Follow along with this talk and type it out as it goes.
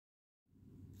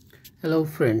Hello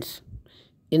friends,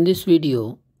 in this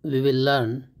video we will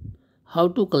learn how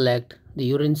to collect the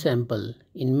urine sample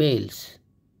in males,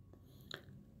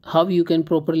 how you can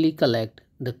properly collect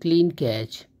the clean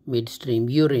catch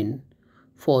midstream urine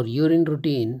for urine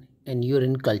routine and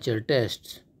urine culture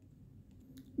tests.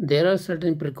 There are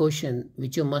certain precautions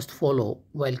which you must follow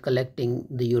while collecting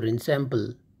the urine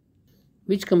sample,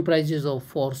 which comprises of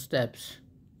 4 steps.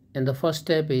 And the first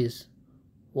step is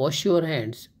wash your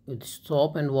hands with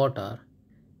soap and water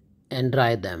and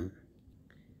dry them.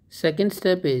 Second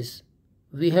step is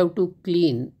we have to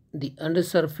clean the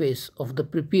undersurface of the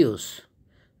prepuce.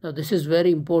 Now this is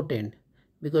very important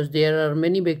because there are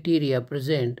many bacteria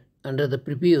present under the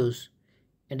prepuce,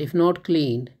 and if not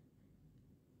cleaned,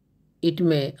 it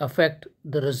may affect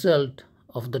the result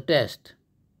of the test.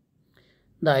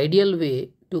 The ideal way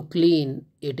to clean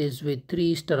it is with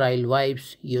 3 sterile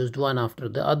wipes used one after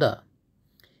the other.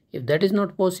 If that is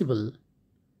not possible,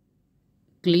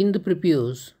 clean the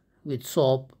prepuce with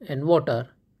soap and water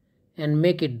and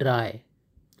make it dry.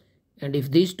 And if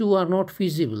these two are not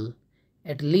feasible,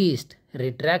 at least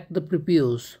retract the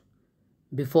prepuce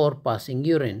before passing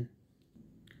urine.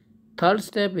 Third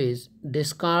step is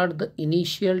discard the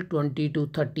initial 20 to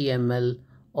 30 ml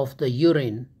of the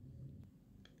urine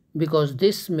because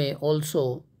this may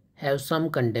also have some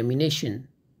contamination.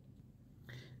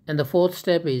 And the fourth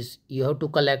step is you have to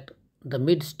collect the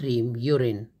midstream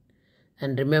urine.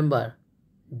 And remember,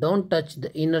 don't touch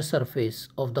the inner surface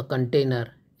of the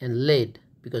container and lid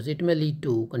because it may lead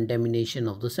to contamination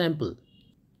of the sample.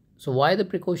 So why the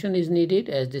precaution is needed?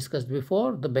 As discussed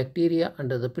before, the bacteria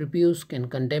under the prepuce can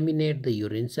contaminate the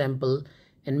urine sample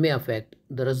and may affect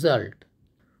the result.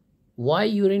 Why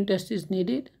urine test is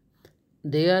needed?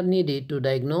 They are needed to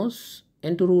diagnose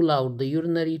and to rule out the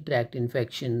urinary tract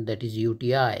infection, that is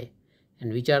UTI.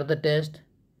 And which are the tests?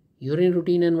 Urine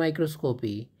routine and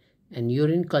microscopy and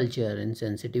urine culture and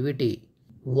sensitivity.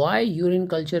 Why urine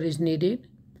culture is needed?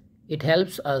 It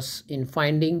helps us in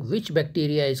finding which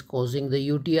bacteria is causing the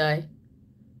UTI,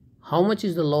 how much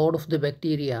is the load of the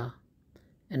bacteria,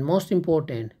 and most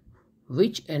important,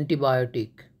 which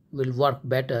antibiotic will work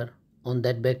better on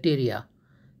that bacteria.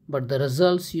 But the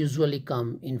results usually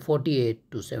come in 48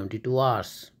 to 72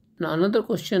 hours. Now another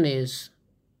question is,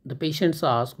 the patients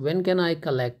ask, when can I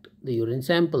collect the urine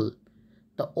sample?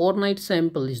 The overnight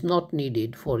sample is not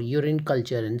needed for urine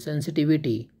culture and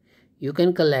sensitivity. You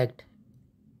can collect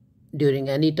during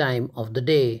any time of the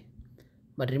day,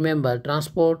 but remember,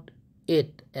 transport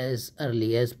it as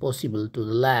early as possible to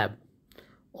the lab,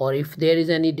 or if there is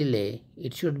any delay,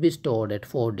 it should be stored at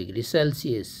 4 degrees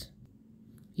Celsius.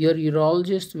 Your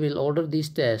urologist will order these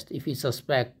tests if he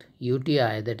suspects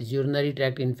UTI, that is urinary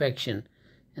tract infection,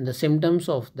 and the symptoms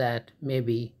of that may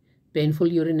be painful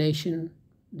urination,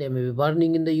 there may be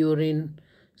burning in the urine,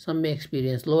 some may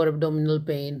experience lower abdominal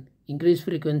pain, increased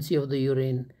frequency of the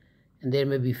urine, and there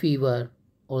may be fever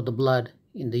or the blood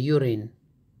in the urine.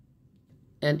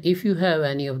 And if you have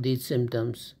any of these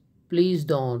symptoms, please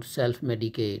don't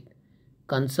self-medicate.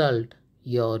 Consult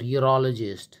your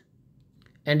urologist.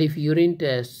 And if urine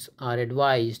tests are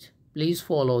advised, please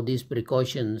follow these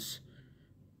precautions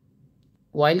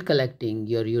while collecting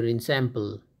your urine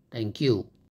sample. Thank you.